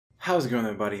How's it going,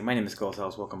 everybody? My name is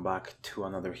Kolosalus. Welcome back to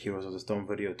another Heroes of the Storm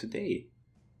video. Today,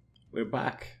 we're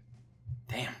back.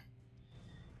 Damn,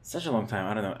 such a long time.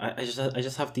 I don't know. I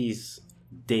just have these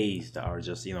days that are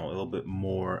just, you know, a little bit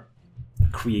more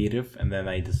creative, and then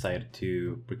I decided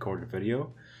to record a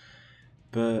video.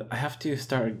 But I have to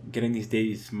start getting these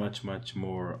days much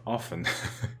more often.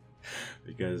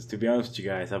 Because to be honest with you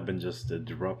guys, I've been just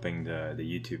dropping the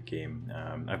YouTube game.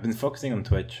 I've been focusing on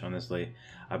Twitch, honestly.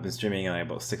 I've been streaming like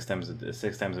about six times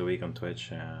a week on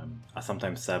Twitch,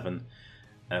 sometimes 7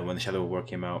 when the Shadow of War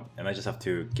came out, and I just have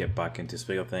to get back into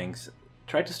swing of things.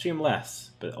 Try to stream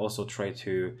less, but also try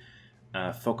to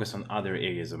focus on other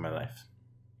areas of my life,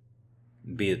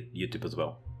 be it YouTube as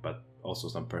well, but also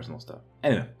some personal stuff.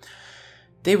 Anyway.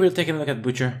 They will take a look at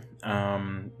Butcher.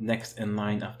 Next in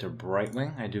line after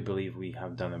Brightwing. I do believe we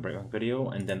have done a Brightwing video.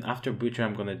 And then after Butcher,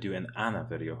 I'm going to do an Anna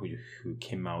video who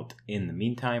came out in the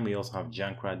meantime. We also have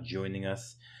Junkrat joining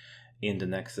us in the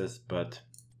Nexus, but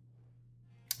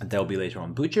that'll be later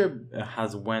on. Butcher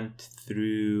has went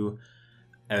through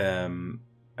a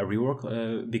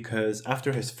rework because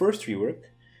after his first rework,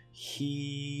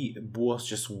 he was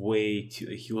just way too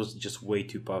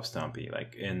pop stompy.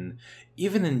 Like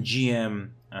even in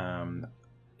GM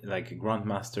like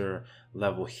Grandmaster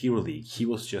level Hero League, he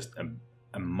was just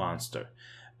a monster.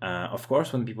 Of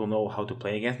course, when people know how to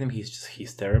play against him,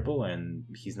 he's terrible and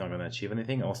he's not going to achieve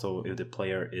anything. Also, if the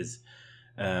player is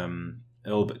a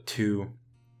little bit too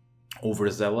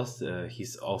overzealous,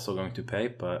 he's also going to pay.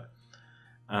 But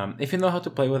if you know how to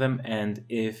play with him, and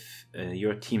if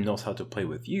your team knows how to play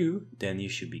with you, then you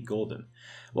should be golden.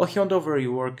 Well, he went over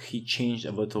rework. He changed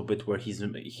a little bit where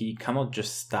he cannot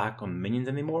just stack on minions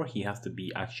anymore. He has to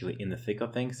be actually in the thick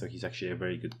of things. So he's actually a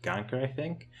very good ganker, I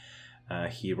think.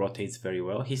 He rotates very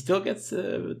well. He still gets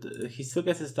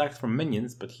his stacks from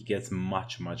minions, but he gets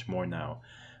much more now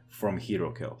from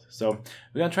hero kills. So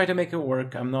we're gonna try to make it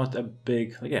work. I'm not a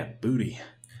big booty.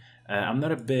 I'm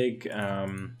not a big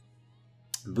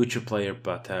Butcher player,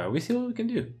 but we see what we can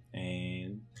do,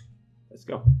 and let's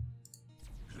go.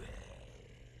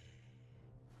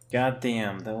 God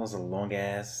damn, that was a long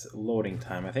ass loading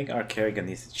time. I think our Kerrigan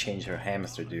needs to change her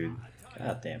hamster, dude.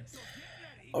 God damn.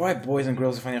 Alright, boys and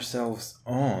girls, we find ourselves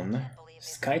on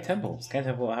Sky Temple. Sky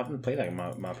Temple, I haven't played that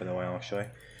map in a while, actually.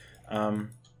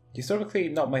 Historically,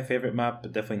 not my favorite map,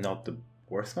 but definitely not the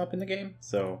worst map in the game.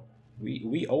 So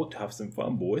we ought to have some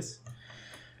fun, boys.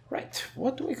 Right,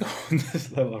 what do we go in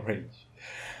this level range?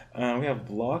 We have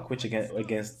Block, which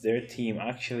against their team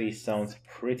actually sounds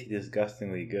pretty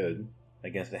disgustingly good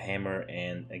against the Hammer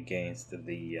and against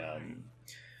the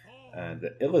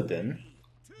Illidan.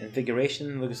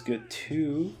 Invigoration looks good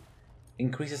too.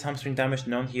 Increases hamstring damage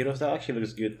non-heroes. That actually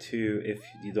looks good too if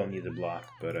you don't need the block.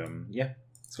 But yeah,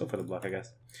 let's go for the block, I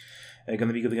guess.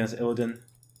 Gonna be good against Illidan.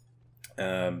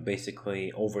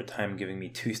 Basically over time giving me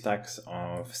 2 stacks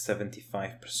of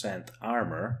 75%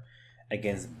 armor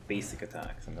against basic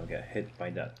attacks. I'm gonna get hit by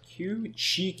that Q.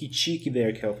 Cheeky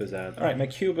there, Kael'thuzad. Alright, my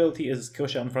Q ability is a skill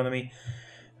shot in front of me.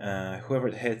 Whoever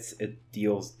it hits, it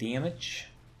deals damage.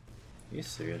 Are you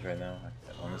serious right now?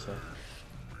 Honestly,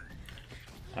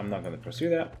 I'm not gonna pursue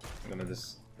that. I'm gonna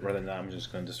just, rather than that, I'm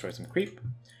just gonna destroy some creep.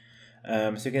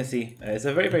 So you can see it's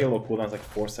a very low cooldown, it's like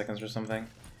 4 seconds or something.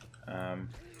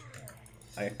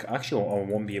 I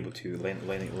won't be able to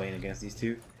lane against these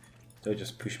two. They'll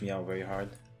just push me out very hard.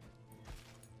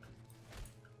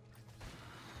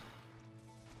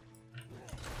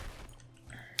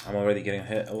 I'm already getting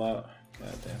hit a lot.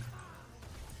 God damn.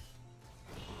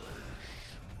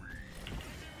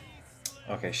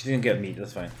 Okay, she didn't get me.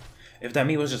 That's fine. If that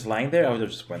meat was just lying there, I would have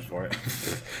just went for it.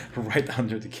 Right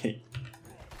under the gate.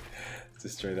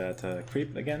 Destroy that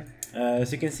creep again. So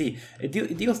you can see, it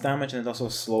deals damage and it also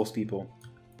slows people.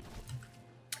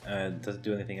 Does it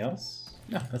do anything else?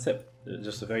 No, that's it.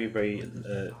 Just a very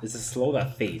it's a slow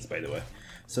that fades, by the way.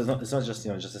 So it's not just,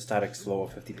 you know, just a static slow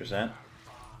of 50%.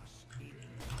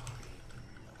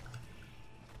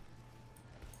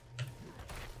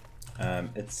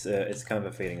 It's kind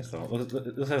of a fading slow.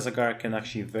 Looks like Zagar can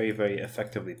actually very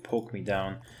effectively poke me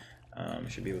down.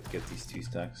 Should be able to get these 2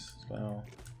 stacks as well.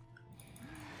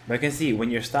 But I can see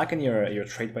when you're stacking your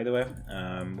trait, by the way,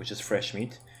 which is fresh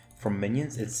meat. From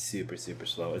minions, it's super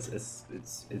slow. It's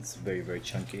very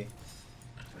chunky.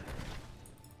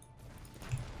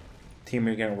 Team,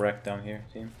 you're getting wrecked down here,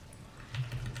 team.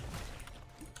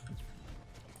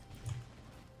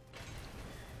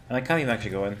 And I can't even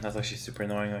actually go in. That's actually super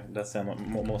annoying. Like, that's the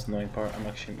most annoying part. I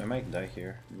might die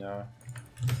here. No.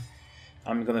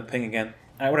 I'm gonna ping again.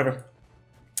 Whatever.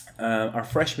 Our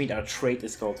fresh meat, our trait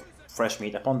is called fresh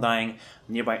meat. Upon dying,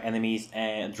 nearby enemies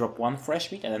drop 1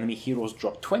 fresh meat, and enemy heroes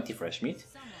drop 20 fresh meat.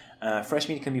 Fresh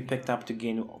meat can be picked up to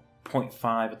gain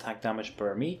 0.5 attack damage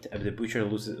per meat. The Butcher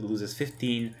loses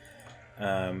 15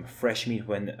 fresh meat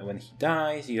when he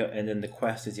dies. And then the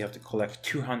quest is you have to collect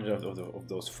 200 of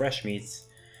those fresh meats.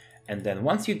 And then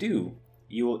once you do,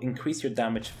 you will increase your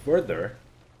damage further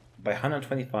by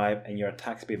 125 and your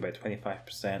attack speed by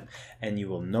 25%, and you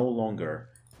will no longer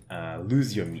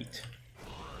lose your meat.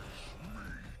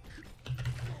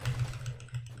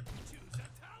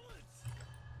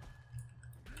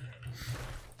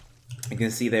 You can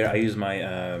see there I use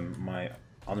my my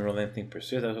unrelenting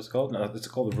pursuit. That's what it's called. No, it's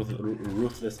called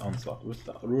ruthless onslaught.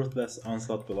 Ruthless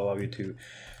onslaught will allow you to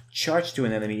charge to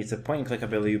an enemy. It's a point-and-click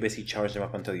ability. You basically charge them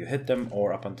up until you hit them,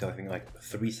 or up until I think like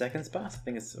 3 seconds pass. I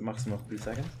think it's a maximum of 3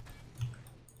 seconds.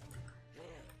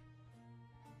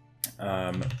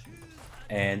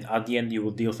 And at the end you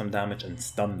will deal some damage and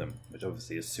stun them, which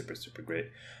obviously is super great.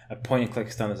 A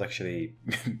point-and-click stun is actually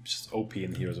just OP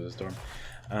in Heroes of the Storm.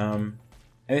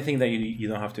 Anything that you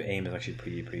don't have to aim is actually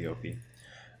pretty OP.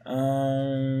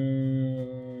 On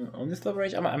this level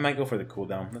range, I might go for the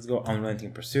cooldown. Let's go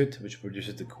Unrelenting Pursuit, which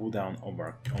reduces the cooldown of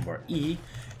our E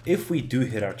if we do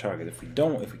hit our target. If we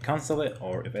don't, if we cancel it,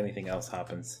 or if anything else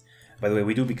happens. By the way,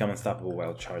 we do become unstoppable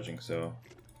while charging, so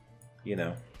you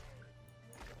know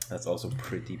that's also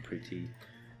pretty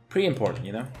important,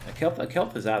 you know.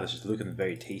 Kael'thuzad is just looking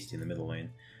very tasty in the middle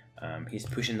lane. He's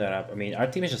pushing that up. I mean, our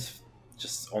team is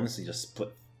just honestly just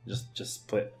split. Just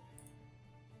split.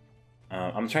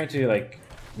 I'm trying to, like,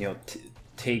 you know,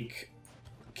 take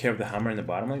care of the hammer in the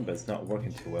bottom lane, but it's not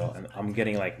working too well, and I'm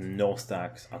getting like no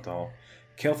stacks at all.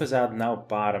 Kael'thuzad now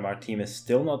bottom. Our team is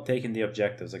still not taking the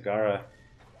objective. Zagara,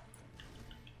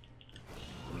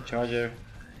 charger.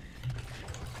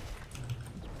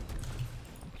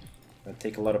 Gonna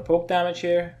take a lot of poke damage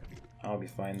here. I'll be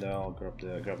fine though. I'll grab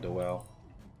the well.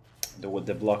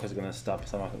 The block is gonna stop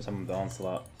some of the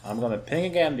onslaught. I'm gonna ping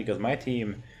again because my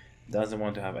team doesn't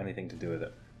want to have anything to do with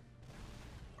it.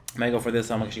 I might go for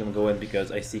this. I'm actually gonna go in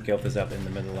because I see Kael'thas in the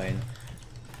middle lane.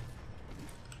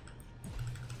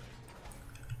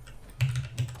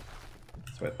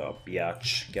 So I thought,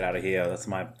 biatch, get out of here. That's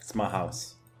my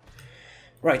house.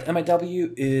 Right, and my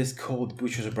W is called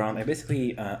Butcher's Brown. I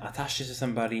basically attach this to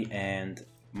somebody, and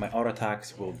my auto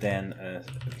attacks will then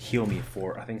heal me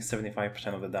for, I think,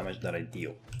 75% of the damage that I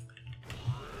deal.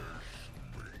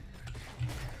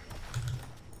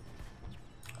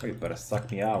 Oh, you better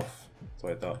suck me off. That's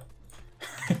what I thought.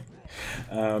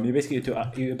 You basically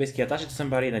attach it to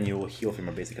somebody, then you will heal from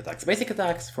your basic attacks. Basic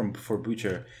attacks for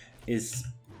Butcher is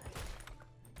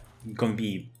gonna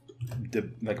be the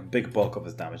big bulk of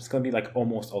his damage. It's gonna be like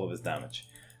almost all of his damage.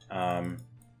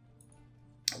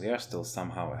 We are still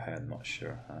somehow ahead, not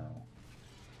sure how.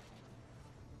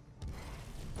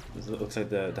 It looks like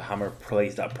the hammer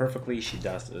plays that perfectly. She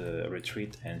does a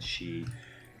retreat, and she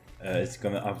is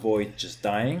gonna avoid just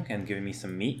dying and giving me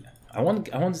some meat. I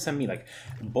want some meat. Like,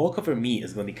 bulk of her meat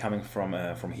is gonna be coming from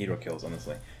hero kills,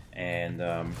 honestly. And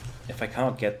if I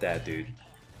cannot get that, dude,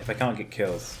 if I cannot get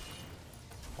kills,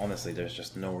 honestly, there's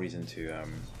just no reason to.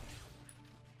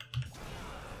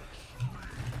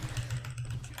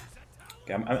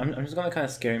 Okay, I'm just gonna kind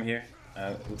of scare him here.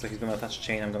 Looks like he's gonna attach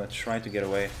chain. I'm gonna try to get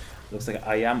away. Looks like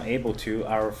I am able to.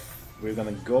 We're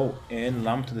gonna go in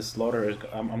Lamb to the Slaughter.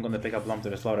 I'm gonna pick up Lamb to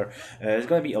the Slaughter. There's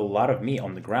gonna be a lot of meat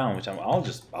on the ground, which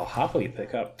I'll happily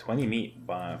pick up. 20 meat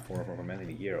from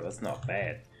enemy hero. That's not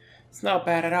bad. It's not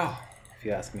bad at all, if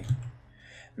you ask me.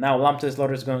 Now Lamb to the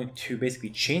Slaughter is going to basically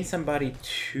chain somebody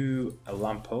to a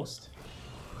lamppost.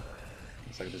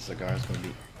 Looks like this cigar is gonna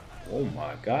be. Oh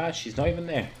my gosh, she's not even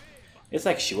there. It's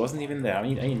like she wasn't even there. I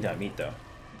need that meat though.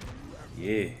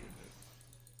 Yeah.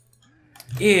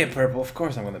 Yeah, Purple. Of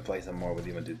course I'm gonna play some more with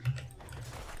you, my dude.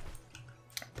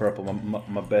 Purple,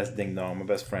 my best ding dong, my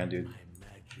best friend, dude.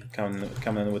 Coming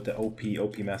in with the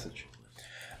OP message.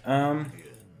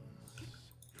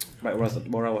 Right,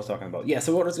 what I was talking about. Yeah,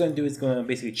 so what it's gonna do is gonna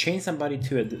basically chain somebody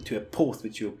to a post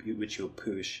which you'll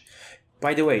push.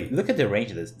 By the way, look at the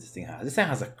range this thing has. This thing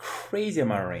has a crazy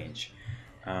amount of range.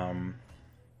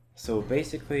 So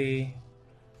basically,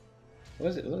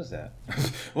 what is it? What is that?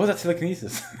 What was that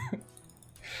telekinesis?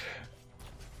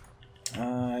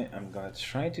 I'm gonna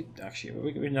try to actually.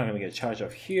 We're not gonna get a charge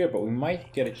off here, but we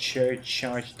might get a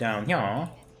charge down here.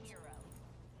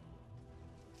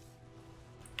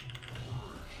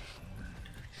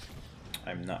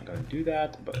 I'm not gonna do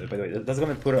that, but by the way, that's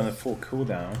gonna put it on a full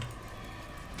cooldown.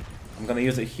 I'm gonna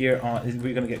use it here on.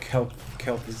 We're gonna get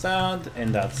Kael'thuzad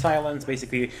and that silence.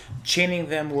 Basically, chaining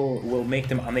them will make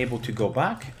them unable to go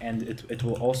back, and it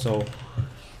will also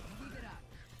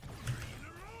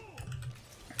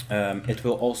it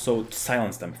will also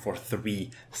silence them for 3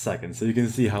 seconds. So you can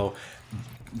see how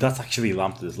that's actually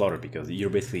lamb to the slaughter, because you're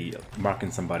basically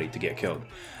marking somebody to get killed.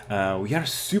 We're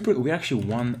actually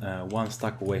one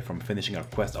stack away from finishing our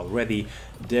quest already.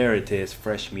 There it is,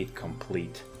 fresh meat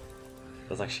complete.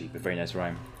 That's actually a very nice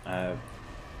rhyme.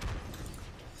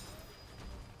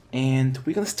 And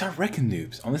we're gonna start wrecking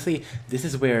noobs. Honestly, this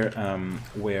is where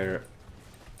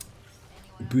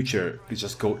Butcher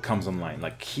comes online.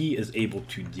 Like, he is able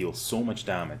to deal so much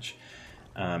damage,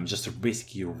 just to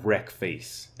basically wreck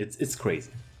face. It's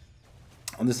crazy.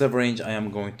 On the server range, I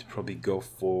am going to probably go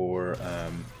for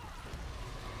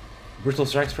brutal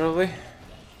strikes, probably.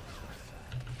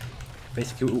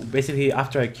 Basically,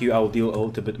 after I Q, I will deal a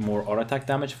little bit more auto attack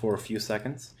damage for a few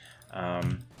seconds. I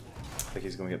think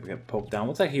he's going to get poked down.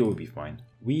 Looks like he will be fine.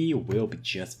 We will be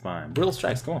just fine. Brutal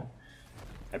strikes, come on.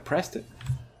 I pressed it.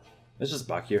 Let's just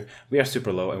back here. We are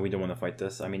super low and we don't want to fight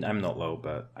this. I mean, I'm not low,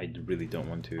 but I really don't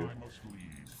want to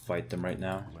fight them right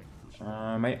now.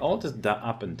 My ult is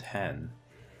up in 10.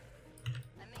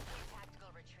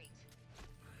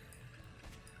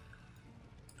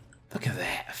 Look at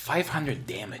that, 500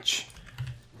 damage.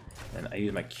 And I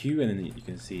use my Q, and then you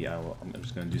can see I'm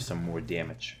just gonna do some more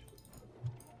damage.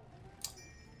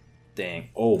 Dang,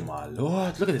 oh my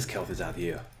lord, look at this Kael'thuzad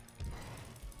here.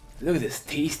 Look at this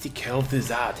tasty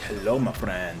Kael'thuzad. Hello, my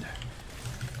friend.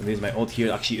 I'm using my ult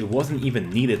here. Actually, it wasn't even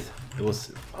needed. I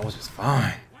was just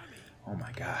fine. Oh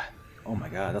my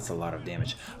god, that's a lot of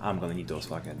damage. I'm gonna need those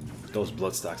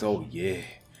blood stacks. Oh yeah.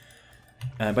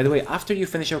 By the way, after you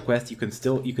finish your quest, you can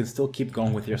still keep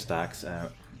going with your stacks,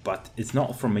 but it's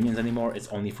not from minions anymore. It's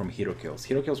only from hero kills.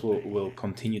 Hero kills will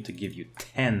continue to give you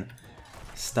 10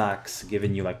 stacks,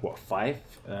 giving you like what, 5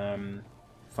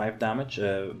 damage,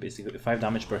 basically 5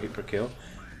 damage per kill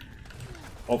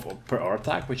per hour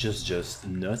attack, which is just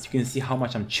nuts. You can see how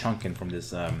much I'm chunking from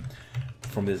this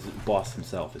boss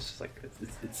himself. It's just like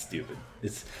it's stupid.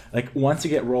 It's like once you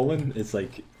get rolling, it's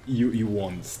like you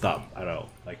won't stop at all.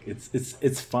 Like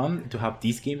it's fun to have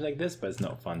these games like this, but it's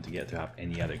not fun to have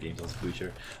any other games as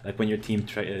Butcher. Like when your team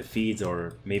feeds,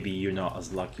 or maybe you're not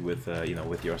as lucky with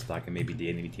with your stack, and maybe the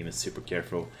enemy team is super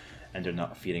careful and they're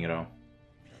not feeding at all.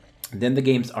 Then the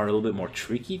games are a little bit more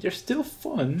tricky. They're still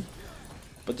fun,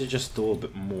 but they're just a little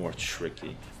bit more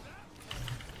tricky.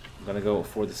 I'm gonna go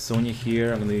for the Sonya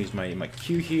here. I'm gonna use my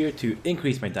Q here to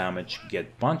increase my damage, get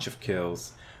a bunch of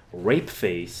kills, rape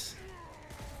face,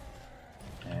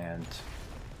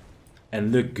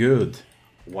 and look good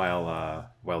while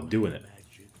doing it.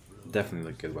 Definitely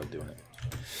look good while doing it.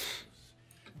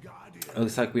 It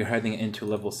looks like we're heading into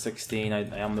level 16.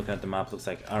 I am looking at the map. Looks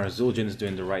like our Zul'jin is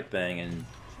doing the right thing, and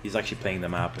he's actually playing the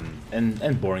map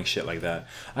and boring shit like that.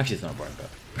 Actually, it's not boring, but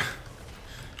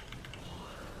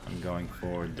I'm going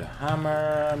for the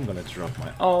hammer. I'm gonna drop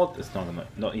my ult. It's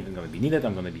not even gonna be needed.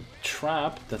 I'm gonna be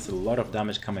trapped. That's a lot of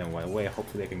damage coming my way.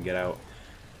 Hopefully, I can get out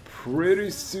pretty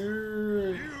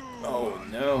soon. Oh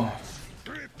no!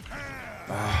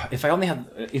 If I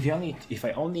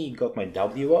only got my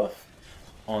W off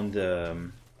on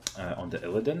the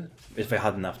Illidan, if I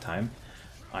had enough time,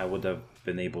 I would have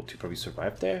been able to probably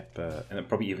survive there, and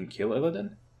probably even kill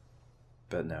Illidan.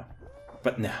 But no.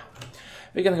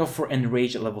 We're gonna go for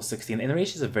Enrage at level 16.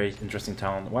 Enrage is a very interesting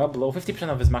talent. While below 50%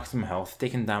 of his maximum health,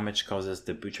 taking damage causes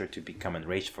the Butcher to become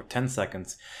enraged for 10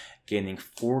 seconds, gaining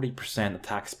 40%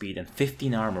 attack speed and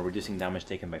 15 armor, reducing damage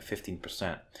taken by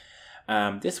 15%.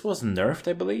 This was nerfed,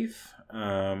 I believe.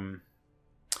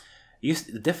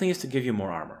 It definitely used to give you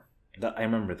more armor. I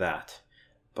remember that.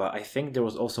 But I think there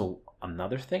was also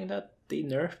another thing that they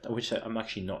nerfed, which I'm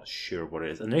actually not sure what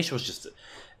it is. Enrage was just...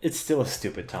 It's still a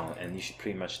stupid talent, and you should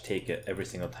pretty much take it every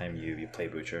single time you play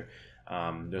Butcher.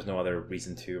 There's no other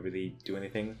reason to really do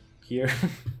anything here.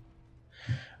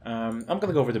 I'm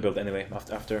gonna go over the build anyway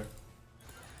after.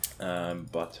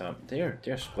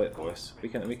 They're split, boys. We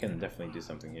can definitely do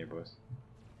something here, boys.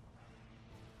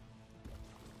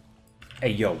 Hey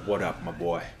yo, what up, my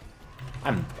boy?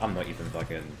 I'm not even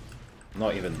fucking,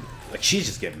 like, she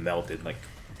just get melted, like.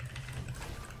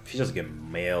 She just get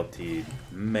melted.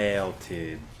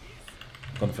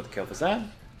 Going for the Kael'thas.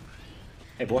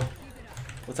 Hey boy,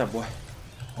 what's up, boy?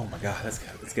 Oh my god, let's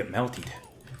get melted.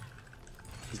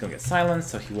 He's gonna get silenced,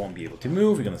 so he won't be able to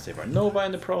move. We're gonna save our Nova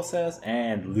in the process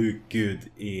and look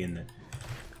good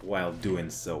while doing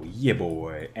so. Yeah,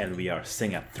 boy. And we are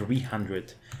sitting at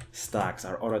 300 stacks.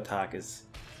 Our auto attack is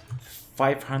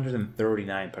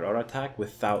 539 per auto attack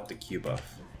without the Q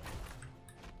buff.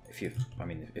 If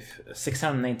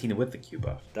 619 with the Q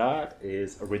buff, that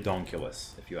is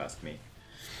redonkulous, if you ask me.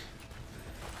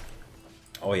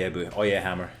 Oh yeah, boo. Oh yeah,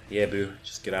 hammer. Yeah, boo.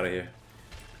 Just get out of here.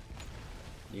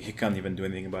 You can't even do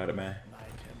anything about it, man.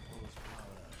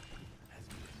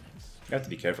 You have to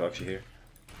be careful actually here.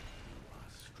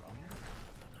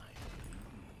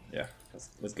 Yeah,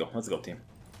 let's go team.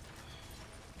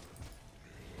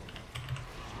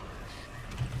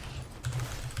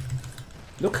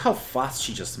 Look how fast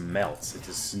she just melts.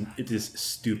 It is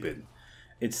stupid.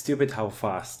 It's stupid how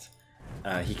fast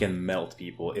he can melt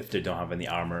people if they don't have any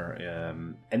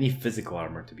armor, any physical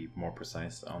armor to be more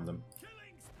precise on them.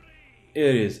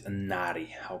 It is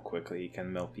naughty how quickly he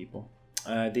can melt people.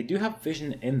 They do have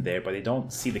vision in there, but they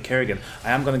don't see the Kerrigan.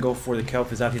 I am gonna go for the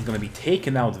Kael'thuzad. He's gonna be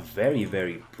taken out very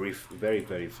very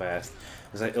fast.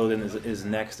 Because Illidan is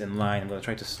next in line. I'm gonna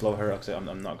try to slow her.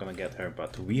 I'm not gonna get her,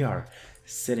 but we are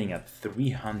sitting at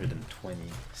 320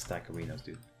 stack arenas,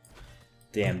 dude.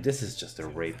 Damn, this is just a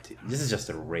rape. This is just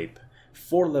a rape.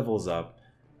 4 levels up.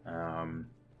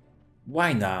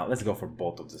 Why not? Let's go for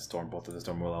Bolt of the Storm. Bolt of the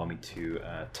Storm will allow me to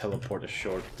teleport a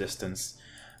short distance.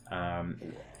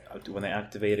 When I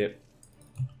activate it,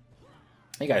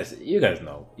 you guys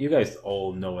know. You guys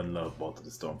all know and love Bolt of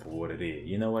the Storm for what it is.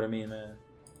 You know what I mean, man?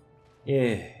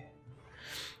 Yeah.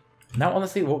 Now,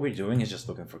 honestly, what we're doing is just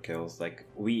looking for kills. Like,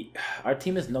 our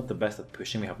team is not the best at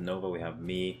pushing. We have Nova, we have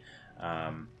me,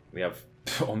 we have,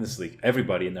 honestly,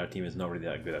 everybody in our team is not really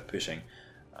that good at pushing.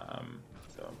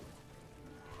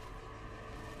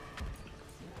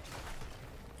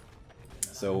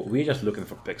 So we're just looking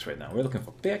for picks right now. We're looking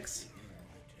for picks.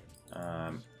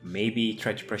 Maybe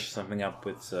try to pressure something up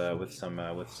with some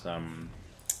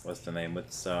what's the name?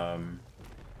 With some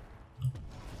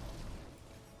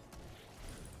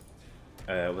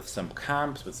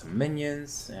camps, with some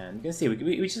minions, and you can see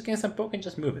we just get some poke and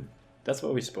just moving. That's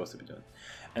what we're supposed to be doing.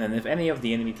 And then if any of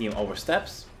the enemy team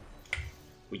oversteps,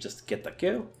 we just get the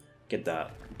kill, get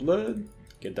that blood,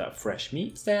 get that fresh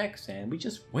meat stacks, and we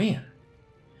just win.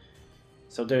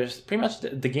 So there's pretty much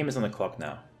the game is on the clock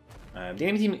now. The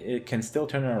enemy team can still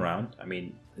turn it around. I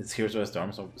mean, it's Heroes of the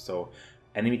Storm, so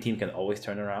enemy team can always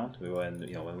turn around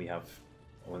when we have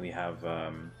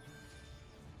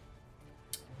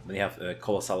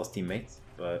Kolosalus teammates.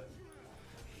 But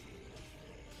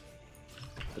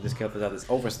this Kael'thas is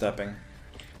overstepping,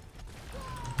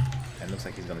 and looks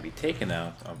like he's gonna be taken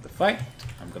out of the fight.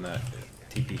 I'm gonna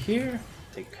TP here,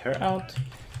 take her out.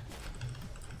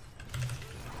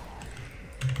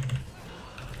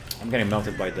 I'm getting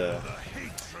melted by the...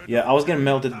 Yeah, I was getting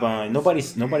melted by...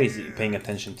 Nobody's paying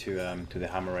attention to the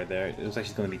hammer right there. It looks like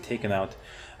she's going to be taken out.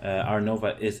 Our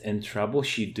Nova is in trouble.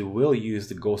 She will use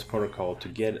the Ghost Protocol to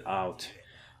get out,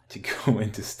 to go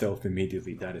into stealth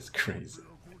immediately. That is crazy.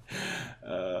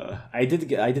 I did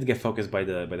get focused by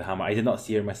the hammer. I did not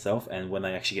see her myself, and when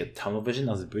I actually get tunnel vision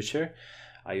as a butcher,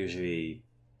 I usually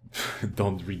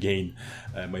don't regain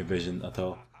my vision at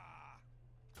all.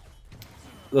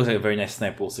 Looks like a very nice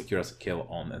snipe will secure us a kill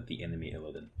on the enemy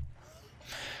Illidan.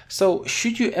 So,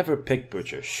 should you ever pick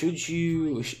Butcher? Should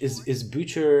you... Is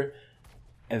Butcher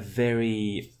a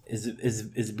very...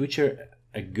 Is Butcher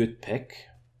a good pick?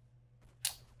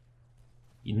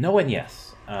 No and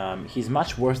yes. He's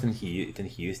much worse than he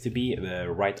used to be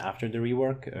right after the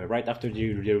rework. Right after the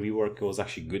rework, it was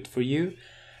actually good for you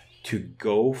to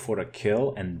go for a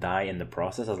kill and die in the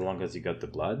process as long as you got the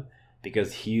blood.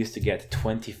 Because he used to get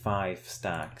 25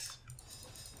 stacks.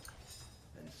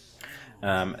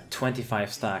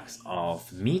 25 stacks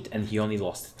of meat, and he only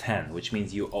lost 10, which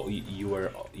means you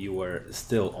were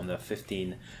still on the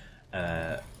 15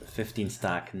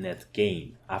 stack net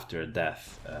gain after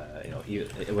death.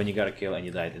 When you got a kill and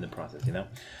you died in the process,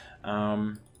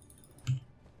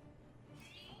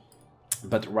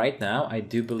 But right now, I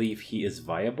do believe he is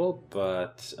viable,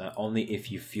 but only if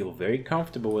you feel very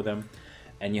comfortable with him.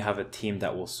 And you have a team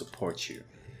that will support you.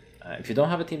 If you don't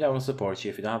have a team that will support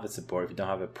you, if you don't have a support, if you don't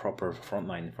have a proper front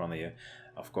line in front of you,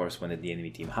 of course, when the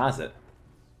enemy team has it,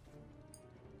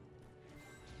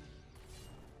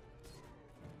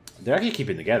 they're actually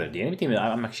keeping together. The enemy team,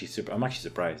 I'm actually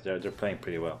surprised. They're playing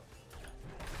pretty well.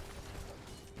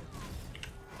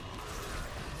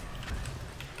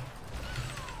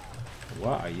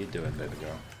 What are you doing, baby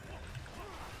girl?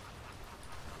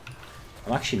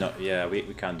 I'm actually not. Yeah, we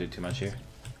can't do too much here.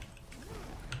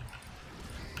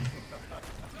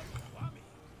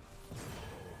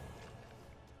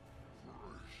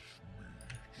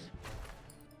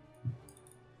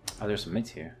 Oh, there's some meat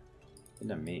here. Give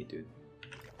that meat, dude.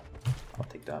 I'll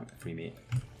take that free meat.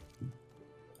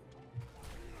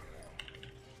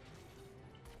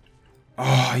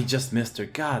 Oh, he just missed her.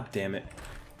 God damn it.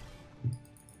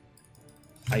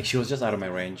 She was just out of my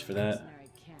range for that.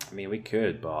 I mean, we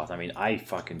could, but I mean, I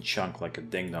fucking chunk like a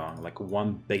ding dong, like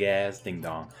one big ass ding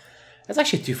dong. That's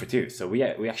actually 2 for 2, so we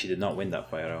actually did not win that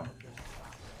fight at all.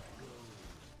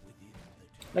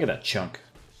 Look at that chunk.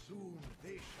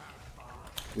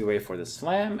 We wait for the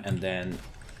slam, and then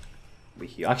we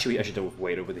heal. Actually, I should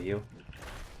wait over the heal.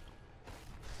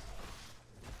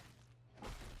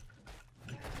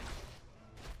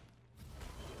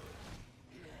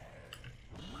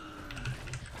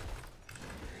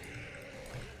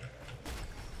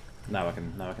 Now I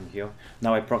can heal.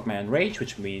 Now I proc my enrage,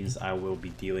 which means I will be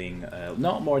dealing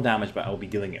not more damage, but I'll be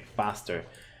dealing it faster,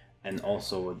 and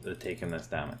also taking less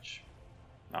damage.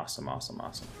 Awesome, awesome,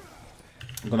 awesome.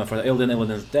 I'm going for the Illidan.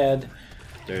 Illidan's dead.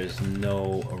 There's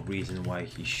no reason why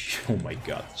he oh my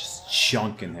god, just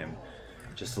chunking him.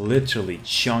 Just literally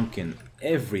chunking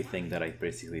everything that I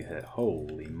basically hit.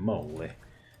 Holy moly.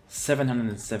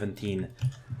 717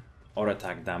 auto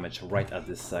attack damage right at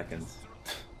this second.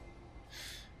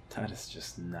 That is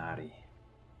just natty.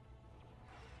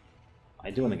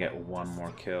 I do want to get one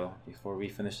more kill before we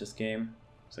finish this game.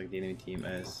 Looks like the enemy team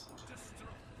is...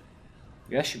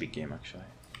 Yeah, that should be game actually.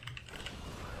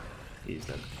 He's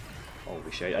dead.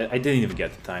 Holy shit, I didn't even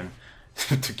get the time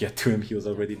to get to him, he was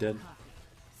already dead.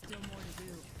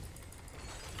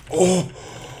 Oh!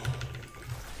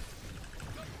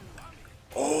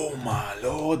 Oh my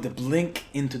lord, the blink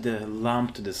into the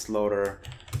lamp to the slaughter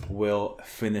will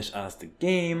finish us the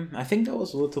game. I think that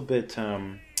was a little bit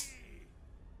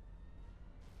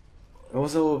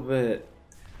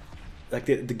like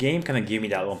the game kind of gave me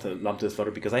that lump to the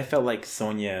slaughter because I felt like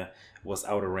Sonya was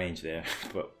out of range there.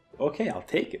 But okay, I'll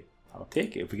take it. I'll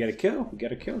take it. If we get a kill, we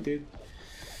get a kill, dude.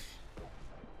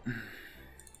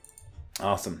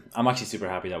 Awesome. I'm actually super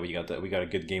happy that we got a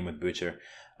good game with Butcher.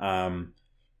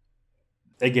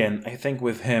 Again, I think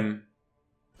with him,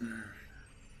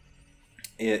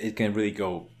 it can really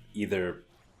go either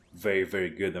very, very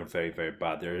good or very, very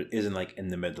bad. There isn't like in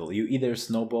the middle. You either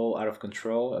snowball out of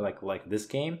control, like this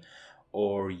game,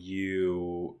 or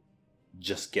you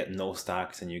just get no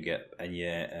stacks and you get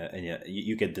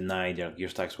you get denied. Your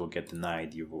stacks will get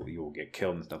denied. You will get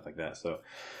killed and stuff like that. So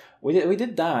we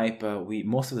did die, but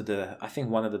most of the I think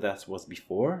one of the deaths was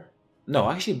before. No,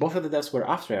 actually both of the deaths were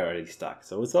after I already stacked.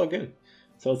 So it's all good.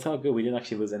 We didn't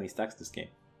actually lose any stacks this game,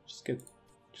 which is good.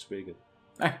 Just really good.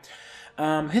 Alright.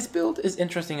 His build is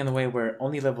interesting in a way where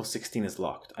only level 16 is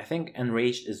locked. I think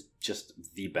Enraged is just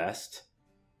the best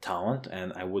talent,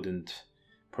 and I wouldn't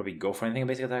probably go for anything in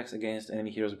basic attacks against enemy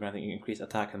heroes granting increased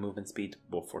attack and movement speed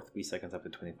both for 3 seconds up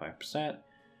to 25%.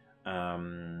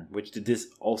 Which this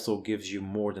also gives you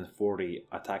more than 40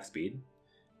 attack speed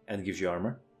and gives you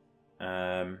armor.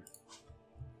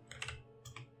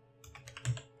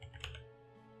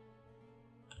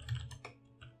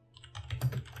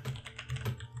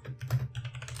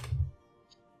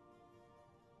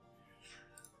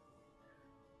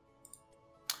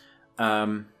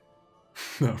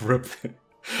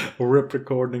 Rip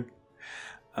recording.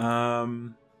 Yeah,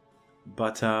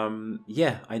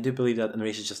 I do believe that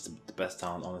Enrage is just the best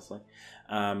talent, honestly.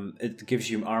 It gives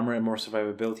you armor and more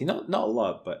survivability. Not a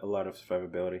lot, but a lot of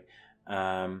survivability.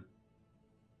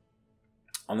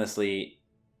 Honestly,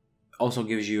 also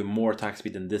gives you more attack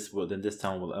speed than this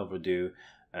talent will ever do.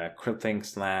 Crippling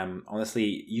slam.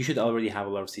 Honestly, you should already have a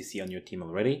lot of CC on your team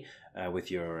already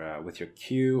with your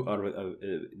Q. Or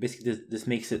basically, this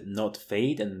makes it not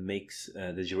fade and makes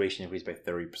the duration increase by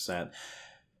 30%.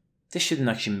 This shouldn't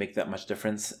actually make that much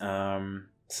difference.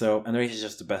 So Enrage is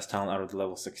just the best talent out of the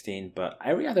level 16. But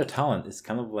every other talent is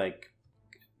kind of like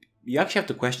you actually have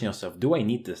to question yourself: do I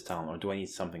need this talent or do I need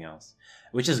something else?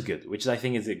 Which is good, which I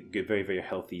think is a good, very, very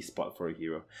healthy spot for a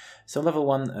hero. So level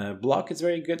 1, block is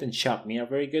very good and chop me are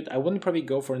very good. I wouldn't probably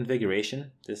go for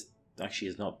invigoration. This actually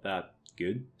is not that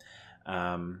good.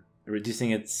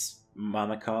 Reducing its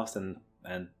mana cost and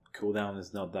cooldown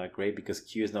is not that great because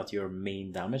Q is not your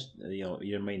main damage.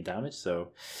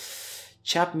 So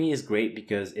chop me is great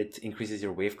because it increases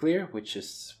your wave clear, which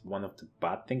is one of the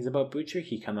bad things about Butcher.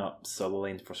 He cannot solo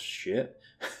lane for shit.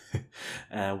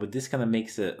 But this kind of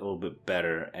makes it a little bit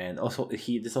better, and also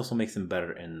this also makes him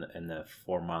better in a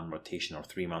 4-man rotation or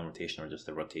 3-man rotation or just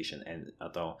a rotation and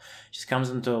at all. Just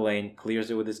comes into a lane, clears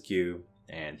it with his Q,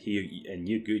 and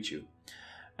you Gucci.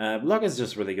 Block is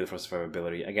just really good for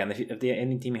survivability. Again, if the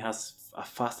enemy team has a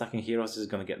fast attacking hero, this is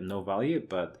gonna get no value.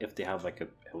 But if they have like a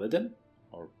Illidan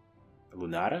or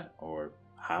Lunara or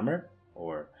Hammer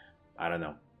or I don't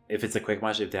know, if it's a quick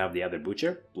match, if they have the other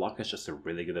Butcher, block is just a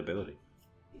really good ability.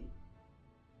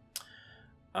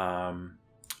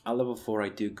 At level 4 I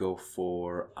do go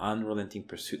for Unrelenting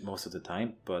Pursuit most of the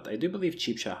time, but I do believe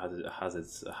Cheap Shot has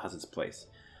its place.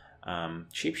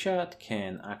 Cheap Shot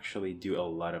can actually do a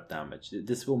lot of damage.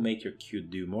 This will make your Q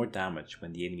do more damage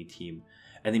when the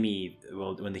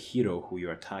when the hero who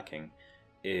you're attacking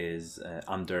is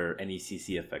under any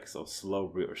CC effects, so slow,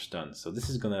 root, or stun. So this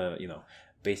is gonna, you know,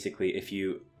 basically if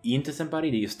you E into somebody,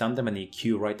 you stun them and you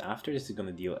Q right after, this is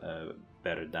gonna deal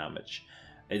better damage.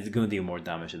 It's gonna deal more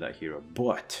damage to that hero.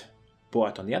 But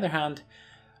on the other hand,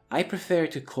 I prefer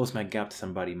to close my gap to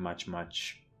somebody much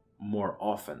more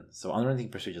often. So Unrelenting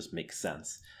Pursuit just makes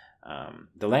sense.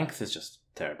 The length is just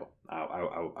terrible.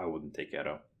 I wouldn't take it at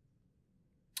all.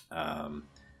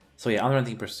 So yeah,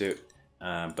 Unrelenting Pursuit.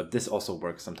 But this also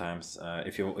works sometimes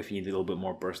if you need a little bit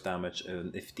more burst damage.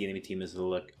 If the enemy team is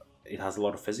it has a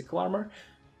lot of physical armor,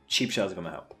 Cheap Shot is gonna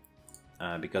help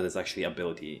because it's actually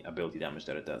ability damage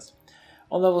that it does.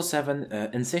 On level 7,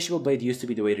 Insatiable Blade used to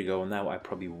be the way to go. Now I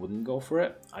probably wouldn't go for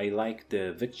it. I like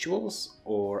the Victuals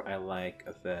or I like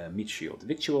the Meat Shield.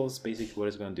 Victuals, basically what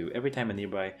it's going to do, every time a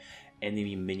nearby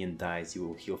enemy minion dies, you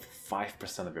will heal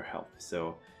 5% of your health.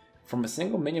 So from a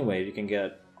single minion wave, you can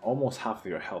get almost half of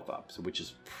your health up, so which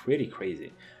is pretty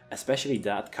crazy. Especially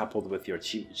that coupled with your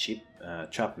cheap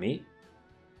chopped meat,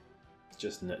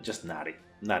 just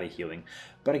natty healing.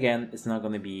 But again, it's not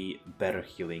going to be better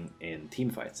healing in team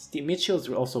fights. The meat shields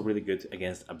are also really good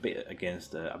against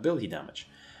ability damage.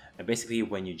 And basically,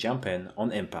 when you jump in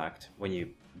on impact, when you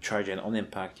charge in on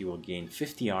impact, you will gain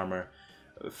 50 armor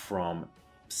from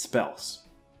spells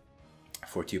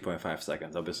for 2.5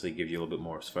 seconds. Obviously, give you a little bit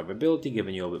more survivability,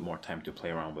 giving you a little bit more time to play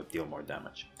around with, deal more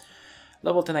damage.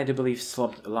 Level 10, I do believe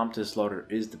Lamp to Slaughter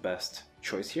is the best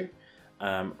choice here.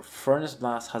 Furnace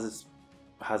Blast has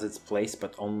its place,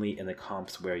 but only in the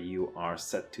comps where you are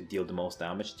set to deal the most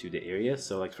damage to the area.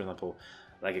 So like for example,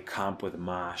 like a comp with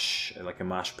Mash, like a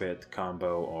Mash Pit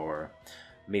combo, or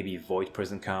maybe Void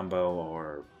Prison combo,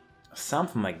 or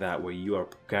something like that where you are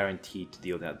guaranteed to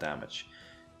deal that damage.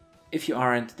 If you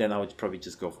aren't, then I would probably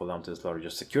just go for Lamp to the Slaughter,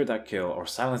 just secure that kill or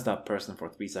silence that person for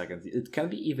 3 seconds. It can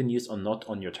be even used on not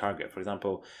on your target. For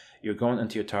example, you're going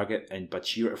into your target,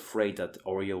 but you're afraid that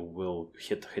Oriel will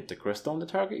hit the crystal on the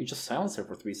target. You just silence her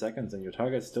for 3 seconds, and your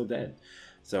target's still dead.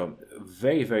 So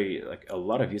very like a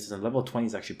lot of uses. And level 20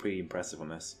 is actually pretty impressive on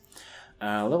this.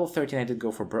 Level 13, I did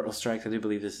go for Brutal Strike. I do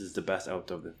believe this is the best out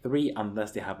of the 3,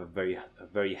 unless they have a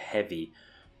very heavy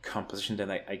composition. Then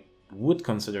I would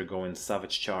consider going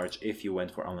Savage Charge if you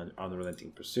went for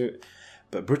Unrelenting Pursuit.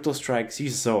 But Brutal Strikes, you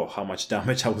saw how much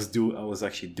damage I was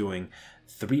actually doing.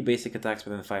 3 basic attacks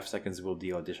within 5 seconds will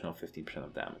deal additional 15%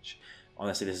 of damage.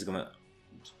 Honestly, this is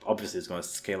gonna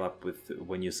scale up with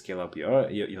when you scale up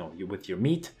with your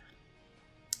meat.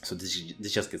 So this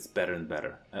just gets better and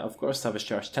better. Of course, Savage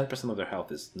Charge, 10% of their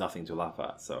health is nothing to laugh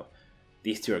at. So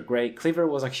these two are great. Cleaver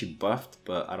was actually buffed,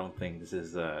 but I don't think this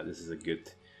is a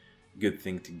good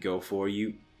thing to go for.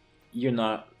 You're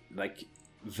not like.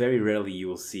 Very rarely you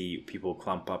will see people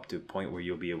clump up to a point where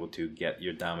you'll be able to get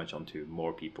your damage onto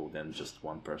more people than just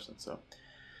one person. So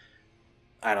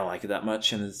I don't like it that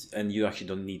much, and you actually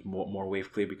don't need more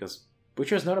wave clear because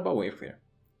Butcher is not about wave clear.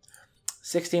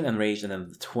 16 Enraged, and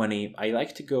then 20. I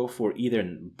like to go for either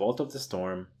Bolt of the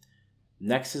Storm,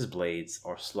 Nexus Blades,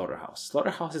 or Slaughterhouse.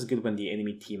 Slaughterhouse is good when the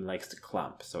enemy team likes to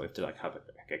clamp. So if they like have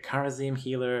a Karazim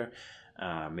healer,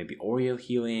 maybe Oriel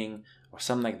healing, or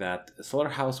something like that,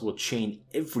 Slaughterhouse will chain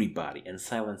everybody and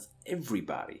silence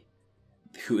everybody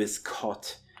who is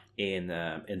caught in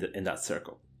that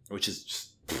circle, which is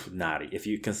just natty. If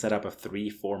you can set up a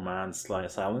 3-4 man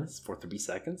silence for 3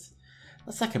 seconds,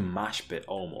 that's like a mash pit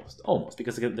almost,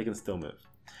 because they can still move.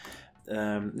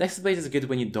 Nexus Blade is good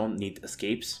when you don't need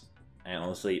escapes, and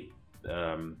honestly,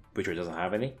 Butcher doesn't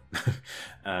have any.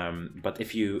 But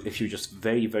if you're just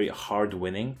very hard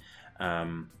winning,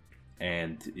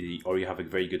 or you have a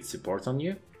very good support on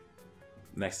you,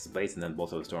 Nexus Blades, and then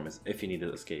Bolt of the Storm is if you need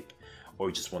to escape, or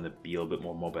you just want to be a little bit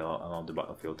more mobile on the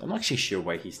battlefield. I'm not actually sure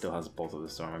why he still has Bolt of the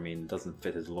Storm. I mean, it doesn't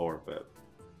fit his lore, but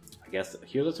I guess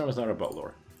Heroes of the Storm is not about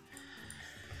lore.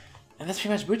 And that's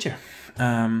pretty much Butcher.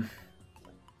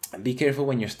 Be careful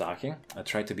when you're stacking.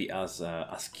 Try to be as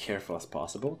careful as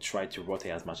possible. Try to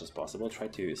rotate as much as possible. Try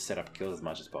to set up kills as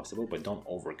much as possible, but don't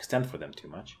overextend for them too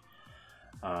much.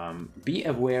 Be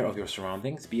aware of your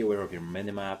surroundings. Be aware of your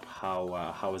minimap.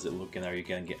 How is it looking? Are you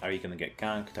gonna get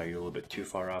ganked? Are you a little bit too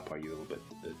far up? Are you a little bit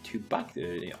too back?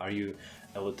 Are you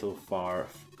a little far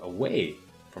away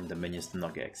from the minions to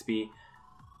not get XP?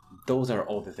 Those are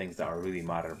all the things that are really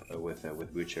matter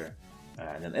with Butcher.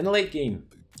 And then in the late game,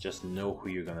 just know who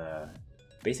you're gonna.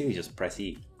 Basically, just press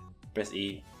E,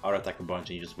 auto attack a bunch,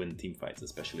 and you just win team fights,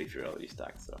 especially if you're already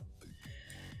stacked. So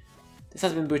This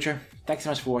has been Butcher. Thanks so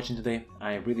much for watching today.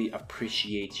 I really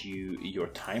appreciate your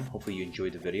time. Hopefully you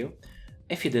enjoyed the video.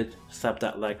 If you did, slap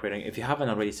that like rating. If you haven't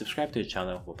already, subscribe to the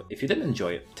channel. If you didn't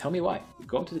enjoy it, tell me why.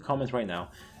 Go into the comments right now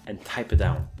and type it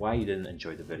down why you didn't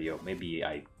enjoy the video. Maybe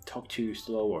I talked too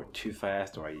slow or too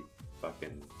fast, or I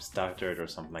fucking stuttered or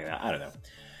something like that. I don't know.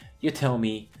 You tell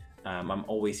me. I'm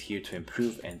always here to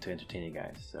improve and to entertain you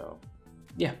guys. So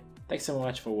yeah, thanks so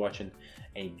much for watching,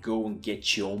 and go and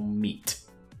get your meat.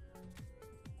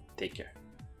 Take care.